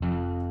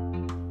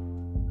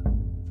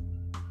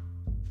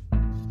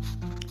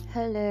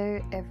Hello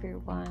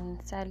everyone,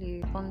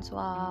 salut,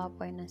 bonsoir,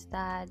 buenas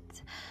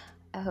tardes.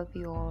 I hope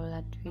you all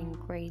are doing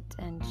great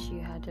and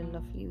you had a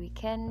lovely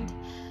weekend.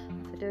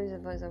 For those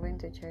of us that went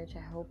to church,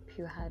 I hope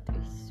you had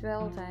a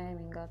swell time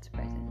in God's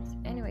presence.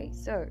 Anyway,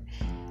 so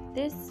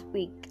this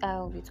week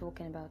I'll be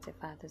talking about a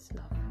father's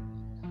love.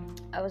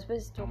 I was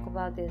supposed to talk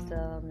about this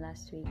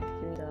last week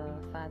during the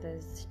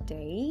Father's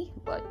Day,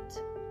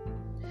 but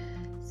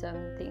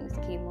some things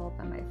came up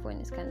and my phone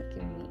is kind of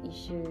giving me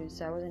issues,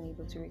 so I wasn't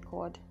able to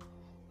record.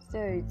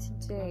 So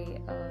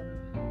today,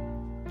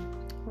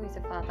 who is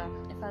a father?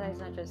 A father is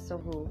not just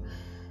someone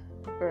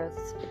who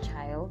births a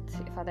child.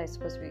 A father is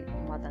supposed to be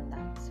more than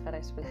that. A father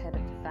is supposed to be head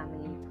of the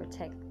family,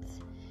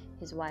 protect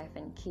his wife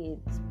and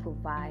kids,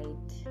 provide,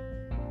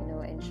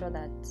 ensure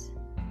that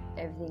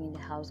everything in the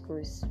house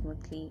goes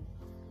smoothly.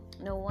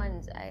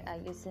 Once I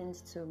listened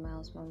to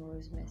Miles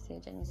Monroe's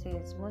message, and he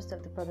says most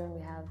of the problem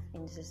we have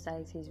in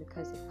society is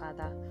because the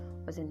father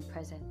wasn't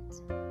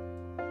present.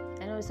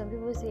 I know some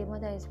people say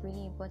mother is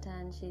really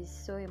important, she's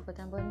so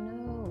important, but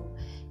no.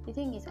 The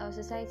thing is, our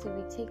society,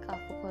 we take our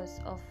focus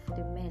off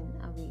the men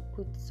and we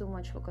put so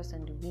much focus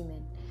on the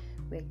women.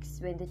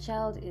 When the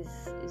child is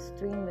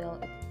doing well,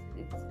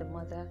 it's the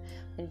mother.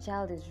 When the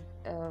child is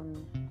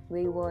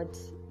wayward,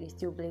 they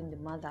still blame the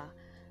mother.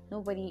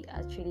 Nobody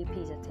actually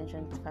pays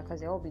attention to that because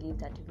they all believe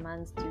that the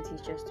man's duty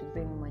is just to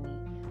bring money,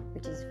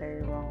 which is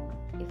very wrong.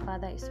 A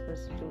father is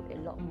supposed to do a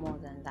lot more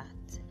than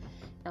that.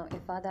 Now, a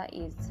father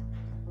is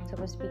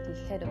supposed to be the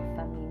head of the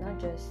family, not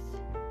just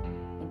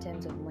in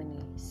terms of money,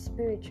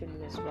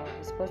 spiritually as well.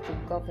 He's supposed to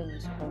govern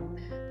his home,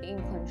 be in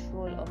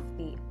control of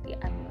the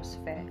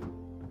atmosphere,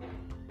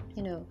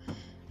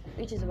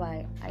 which is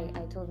why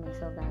I told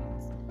myself that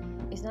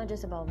it's not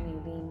just about me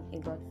being a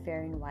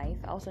God-fearing wife.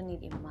 I also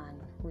need a man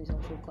who is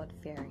also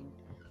God-fearing,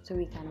 so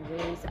we can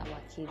raise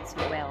our kids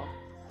well.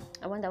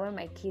 I want that when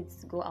my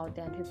kids go out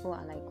there and people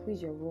are like, who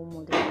is your role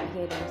model? I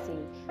hear them say,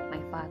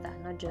 my father,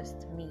 not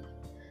just me.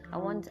 I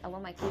want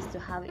my kids to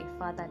have a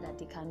father that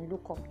they can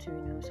look up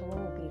to,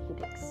 someone will be a good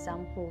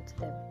example to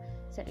them,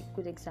 set a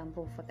good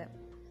example for them.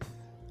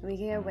 We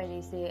hear where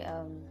they say,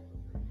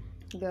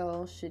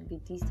 girls should be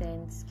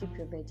decent, keep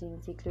your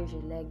virginity, close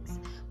your legs,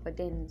 but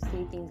then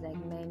say things like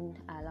men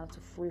are allowed to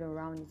fool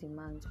around in a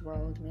man's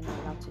world, men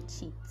are allowed to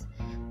cheat.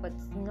 But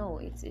no,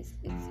 it's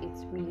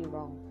really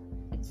wrong.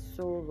 It's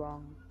so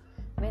wrong.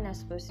 Men are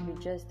supposed to be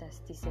just as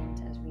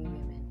decent as we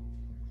women.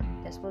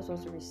 They're supposed to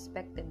also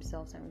respect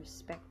themselves and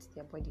respect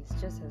their bodies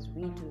just as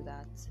we do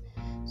that.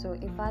 So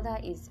a father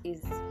is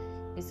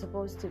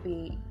supposed to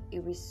be a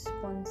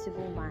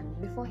responsible man.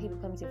 Before he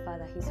becomes a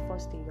father, he's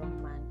first a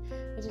young man,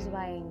 which is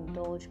why I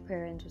indulge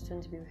parents or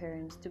soon-to-be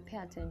parents to pay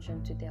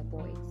attention to their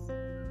boys.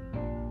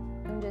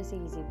 Don't just say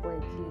he's a boy,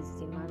 please,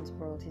 it's a man's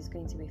world, he's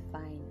going to be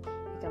fine.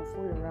 He can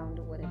fool around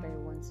or whatever he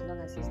wants, as long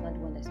as he's not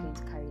the one that's going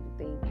to carry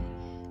the baby.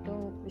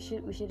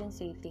 We shouldn't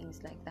say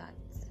things like that.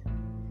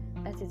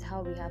 That is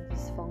how we have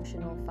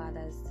dysfunctional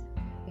fathers.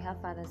 We have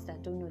fathers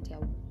that don't know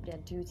their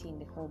duty in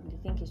the home. They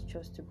think it's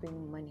just to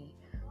bring money.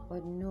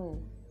 But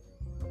no.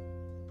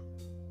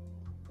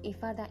 A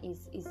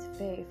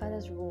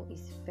father's role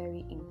is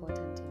very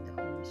important in the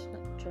home. It's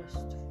not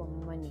just for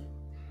money.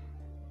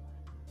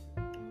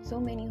 So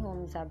many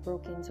homes are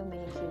broken, so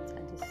many kids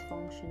are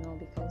dysfunctional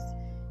because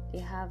they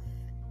have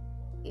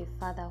a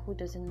father who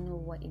doesn't know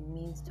what it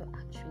means to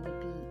actually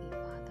be a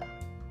father.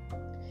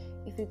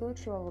 If we go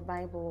through our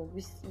Bible,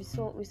 we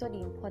saw the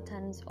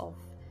importance of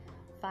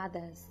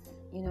fathers.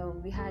 We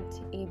had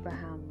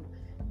Abraham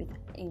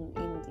in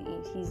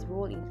his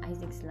role in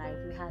Isaac's life.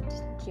 We had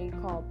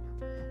Jacob.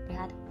 We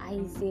had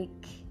Isaac.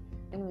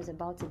 When he was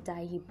about to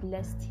die, he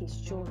blessed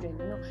his children.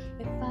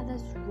 A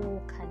father's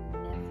role can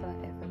never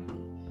ever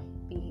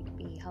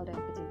be how do I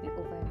put it? Be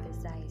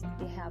overemphasized.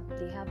 They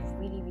have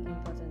really really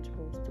important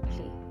roles to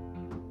play.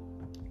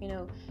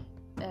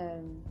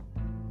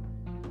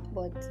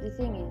 But the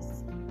thing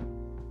is,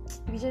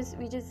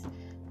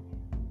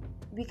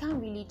 we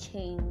can't really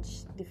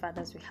change the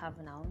fathers we have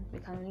now. We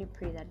can only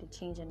pray that they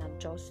change and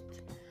adjust.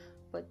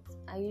 But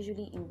I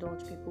usually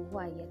indulge people who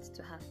are yet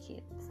to have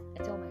kids.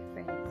 I tell my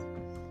friends,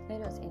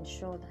 let us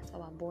ensure that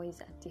our boys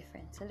are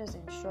different. Let us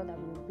ensure that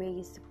we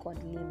raise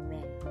godly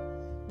men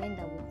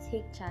that will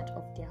take charge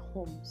of their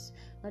homes,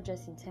 not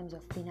just in terms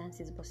of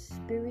finances, but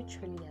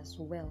spiritually as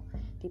well.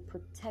 They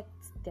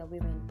protect their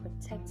women,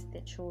 protect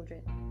their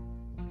children.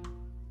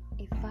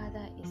 A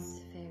father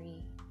is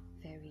very,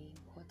 very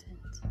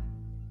important.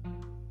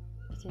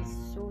 It is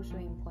so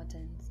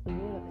important. The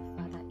role of a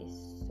father is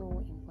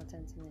so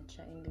important in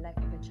the life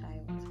of a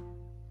child.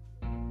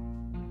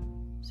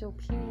 So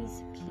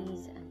please,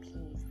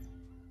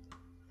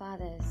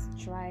 fathers,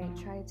 try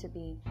to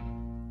be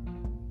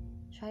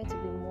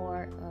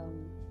more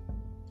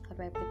how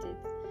do I put it?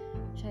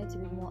 Try to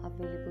be more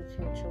available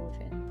to your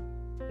children.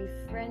 Be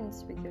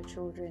friends with your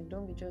children.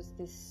 Don't be just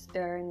this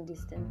stern,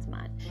 distant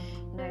man.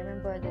 I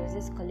remember there's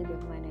this colleague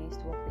of mine I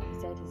used to work with. He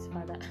said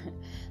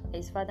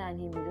his father and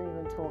him, they don't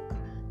even talk.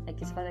 Like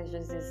his father is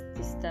just this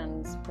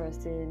distant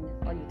person.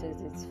 All he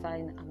does is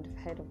fine, I'm the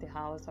head of the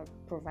house, I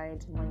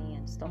provide money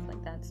and stuff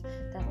like that.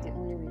 That's the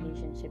only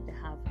relationship they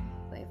have.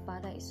 But a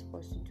father is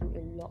supposed to do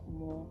a lot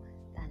more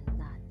than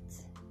that.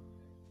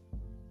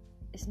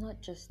 It's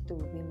not just the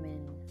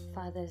women. The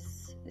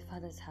fathers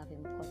have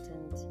an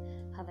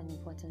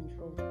important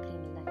role to play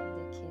in the life of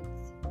their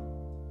kids.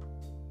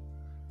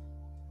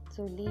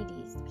 So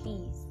ladies,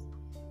 please,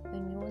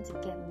 when you want to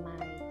get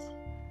married,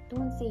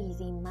 don't say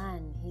he's a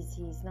man.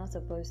 He's not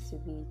supposed to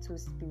be too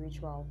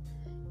spiritual.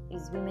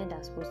 It's women that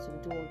are supposed to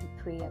do all the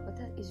prayer, but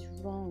that is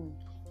wrong.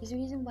 There's a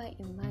reason why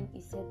a man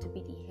is said to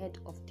be the head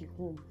of the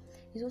home.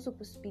 He's also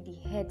supposed to be the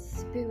head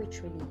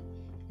spiritually.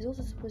 He's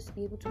also supposed to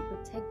be able to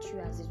protect you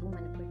as his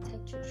woman and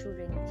protect your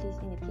children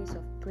in a place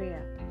of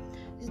prayer.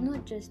 It's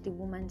not just the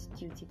woman's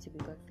duty to be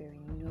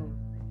God-fearing. No.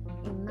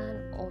 A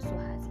man also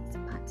has his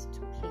part to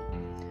play.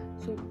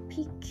 So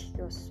pick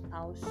your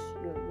spouse,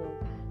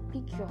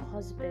 pick your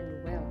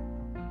husband well,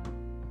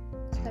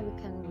 so that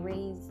we can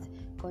raise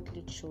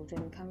godly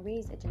children. We can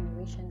raise a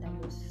generation that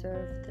will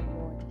serve the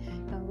Lord.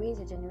 We can raise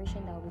a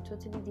generation that will be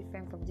totally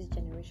different from this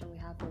generation we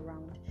have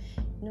around.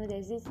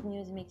 There's this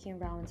news making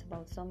rounds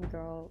about some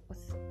girl.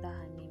 What's that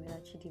her name?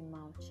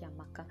 Chidima,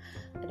 Chiamaka.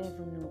 I don't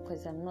even know,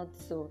 because I'm not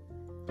so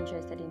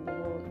interested in the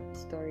whole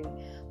story.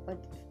 But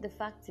the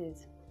fact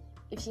is,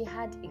 if she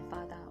had a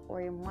father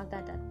or a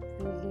mother that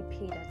really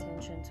paid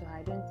attention to her,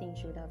 I don't think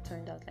she would have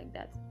turned out like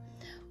that.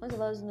 Most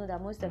of us know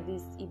that most of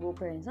these Igbo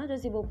parents, not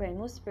just Igbo parents,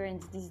 most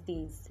parents these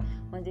days,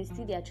 when they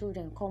see their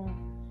children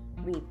come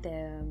with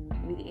a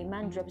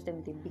man drops them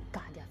with a big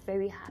car, they're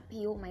very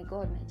happy. Oh my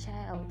God, my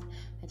child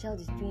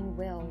is doing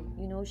well.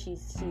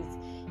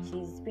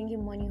 She's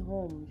bringing money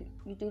home.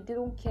 They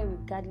don't care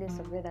regardless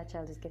of where that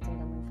child is getting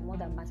the money from. All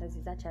that matters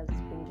is that child is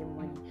bringing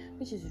money,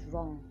 which is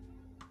wrong.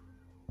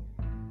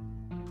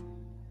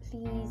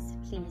 Please,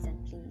 please,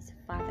 and please,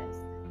 fathers,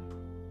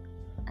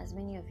 as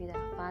many of you that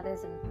are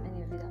fathers and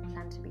many of you that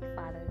plan to be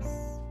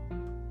fathers,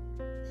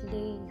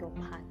 play your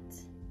part.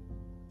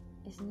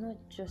 It's not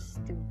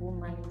just the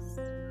woman's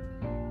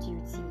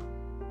duty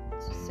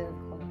to serve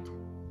God.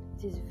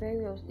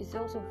 It's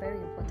also very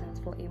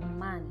important for a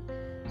man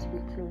to be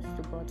close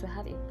to God, to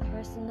have a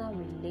personal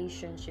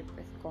relationship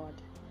with God,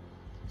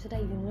 so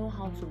that you know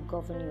how to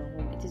govern your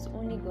home. It is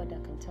only God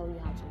that can tell you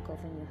how to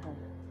govern your home.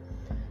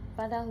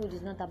 Fatherhood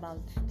is not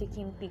about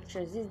taking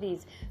pictures. These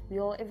days,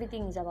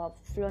 everything is about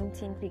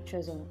flaunting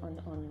pictures on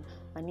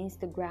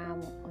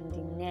Instagram, on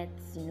the net.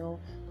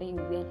 When you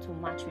wear to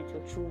match with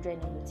your children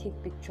and you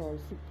take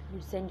pictures, you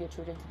send your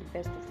children to the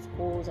best of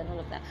schools and all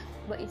of that.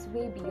 But it's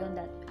way beyond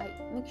that.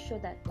 Make sure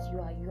that you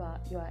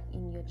are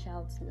in your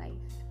child's life.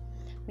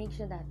 Make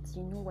sure that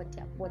you know what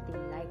they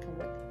like and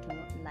what they do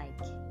not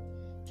like.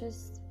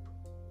 Just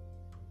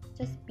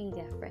be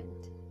their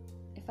friend.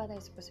 A father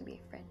is supposed to be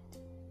a friend.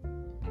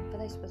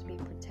 Father is supposed to be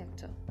a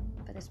protector.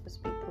 Father is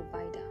supposed to be a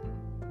provider.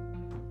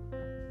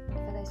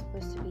 Father is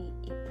supposed to be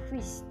a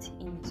priest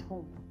in his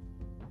home.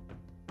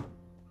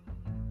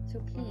 So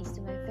please,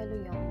 to my fellow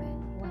young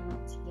men who are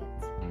not yet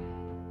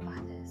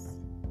fathers,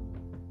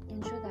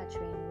 ensure that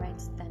you're in right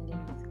standing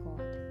with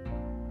God.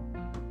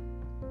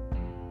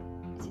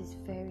 It is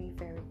very,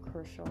 very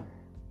crucial.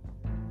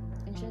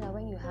 Ensure that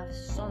when you have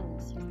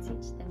sons, you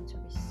teach them to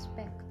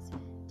respect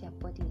their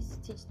bodies.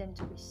 Teach them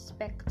to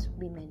respect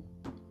women.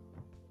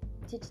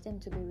 Teach them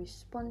to be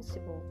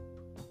responsible.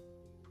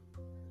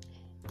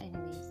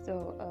 Anyway,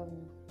 so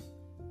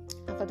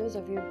and for those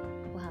of you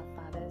who have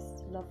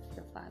fathers, love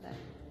your father.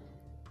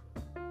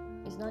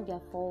 It's not their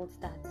fault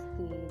that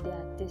they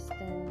are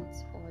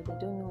distant or they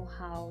don't know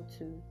how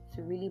to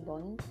really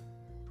bond.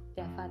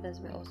 Their fathers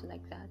were also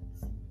like that.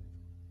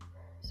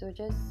 So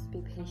just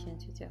be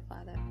patient with your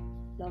father.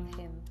 Love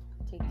him.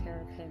 Take care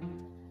of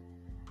him.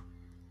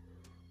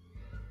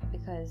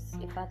 Because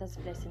a father's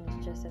blessing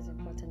is just as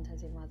important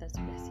as a mother's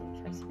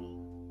blessing, trust me.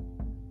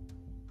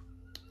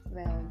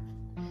 Well,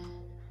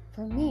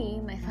 for me,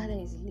 my father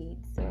is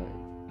late, so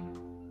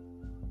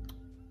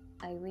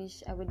I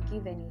wish I would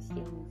give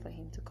anything for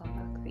him to come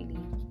back, really.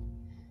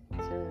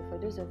 So for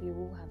those of you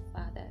who have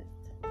fathers,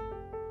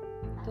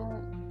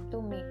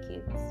 don't make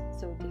it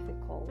so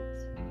difficult.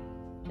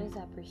 Just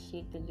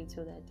appreciate the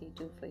little that they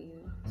do for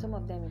you. Some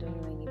of them don't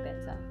know any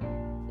better.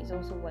 It's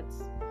also what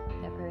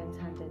their parents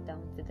handed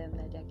down to them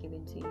that they're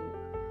giving to you.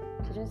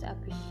 So just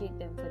appreciate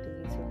them for the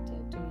little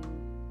they're doing.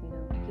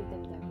 Give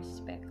them their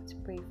respect.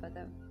 Pray for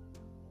them.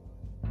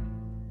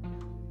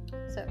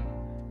 So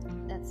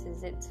that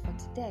is it for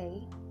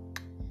today.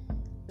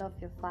 Love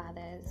your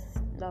fathers.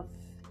 Love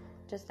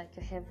just like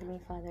your heavenly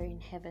Father in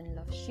heaven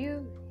loves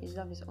you. His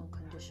love is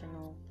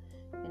unconditional.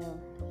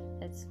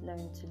 Let's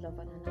learn to love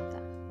one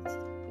another.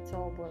 It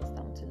all boils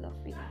down to love,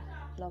 really.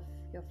 Love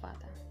your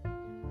father.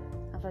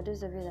 And for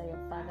those of you that your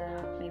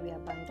father maybe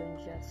abandoned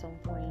you at some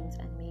point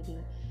and maybe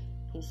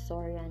he's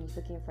sorry and he's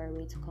looking for a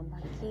way to come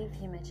back, give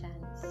him a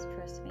chance.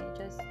 Trust me,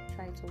 just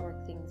try to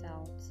work things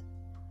out.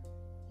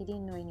 He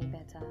didn't know any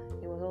better.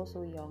 He was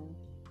also young,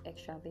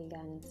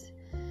 extravagant,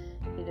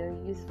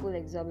 youthful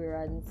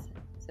exuberance.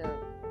 So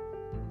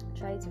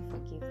try to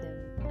forgive them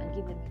and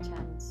give them a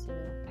chance,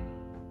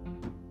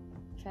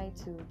 try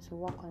to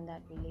work on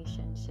that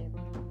relationship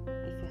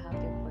if you have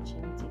the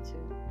opportunity to.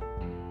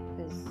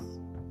 Because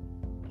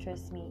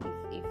trust me,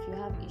 if you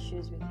have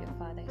issues with your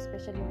father,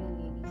 especially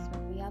ladies,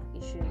 when we have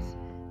issues,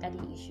 daddy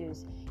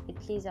issues, it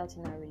plays out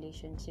in our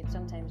relationship.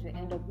 Sometimes we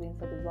end up going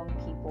for the wrong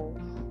people,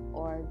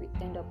 or we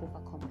end up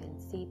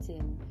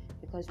overcompensating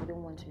because we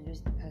don't want to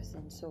lose the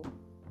person. So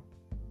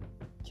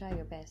try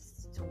your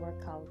best to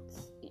work out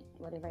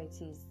whatever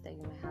it is that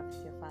you might have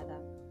with your father.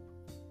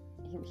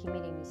 He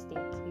made a mistake.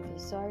 If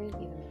he's sorry,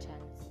 give him a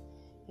chance.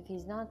 If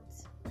he's not,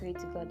 pray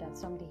to God that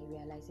someday he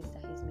realizes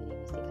that he's made a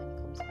mistake and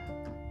he comes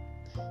back.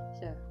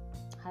 So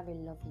have a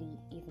lovely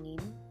evening.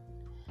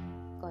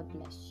 God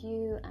bless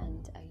you,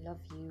 and I love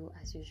you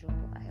as usual.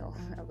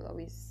 I will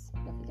always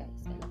love you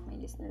guys. I love my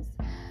listeners,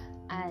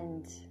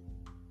 and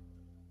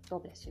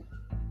God bless you.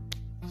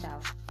 Ciao.